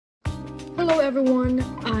Hello everyone,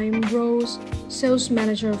 I'm Rose, sales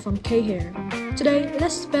manager from K-Hair. Today,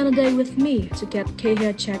 let's spend a day with me to get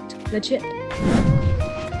K-Hair checked legit.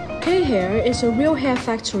 K-Hair is a real hair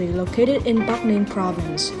factory located in Bắc Ninh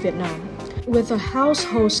province, Vietnam. With a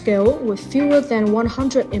household scale with fewer than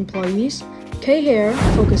 100 employees, K-Hair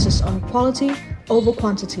focuses on quality over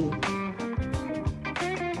quantity.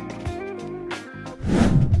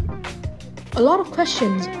 A lot of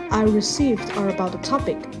questions I received are about the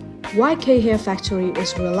topic, why K-Hair factory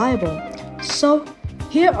is reliable. So,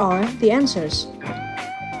 here are the answers.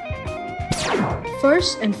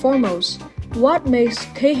 First and foremost, what makes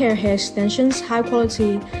K-Hair hair extensions high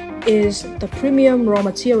quality is the premium raw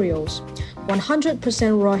materials.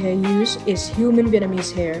 100% raw hair use is human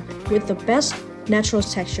Vietnamese hair with the best natural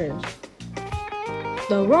textures.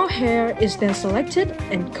 The raw hair is then selected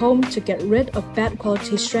and combed to get rid of bad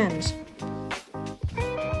quality strands.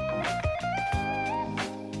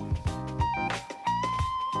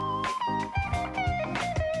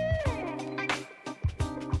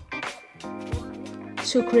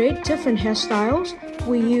 To create different hairstyles,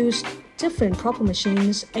 we use different proper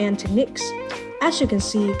machines and techniques. As you can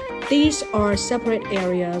see, these are separate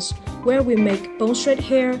areas where we make bone straight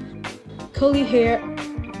hair, curly hair,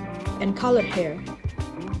 and colored hair.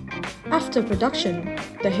 After production,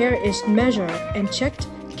 the hair is measured and checked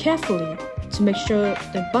carefully to make sure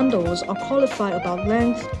the bundles are qualified about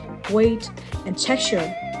length, weight, and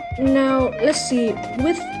texture. Now, let's see,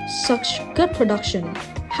 with such good production,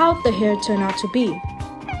 how the hair turned out to be.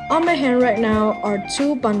 On my hand right now are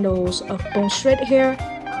 2 bundles of bone straight hair,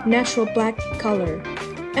 natural black color.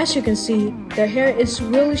 As you can see, the hair is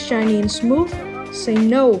really shiny and smooth, saying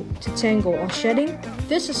no to tangle or shedding.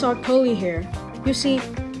 This is our curly hair. You see,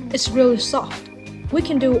 it's really soft. We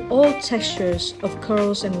can do all textures of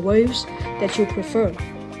curls and waves that you prefer,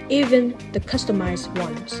 even the customized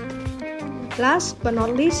ones. Last but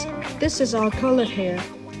not least, this is our colored hair,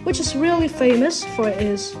 which is really famous for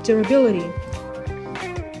its durability.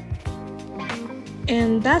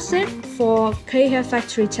 And that's it for K-Hair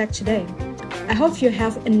Factory Tech today. I hope you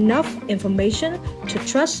have enough information to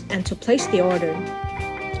trust and to place the order.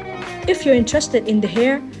 If you're interested in the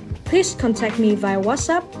hair, please contact me via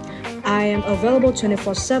WhatsApp. I am available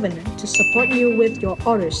 24/7 to support you with your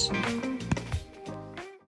orders.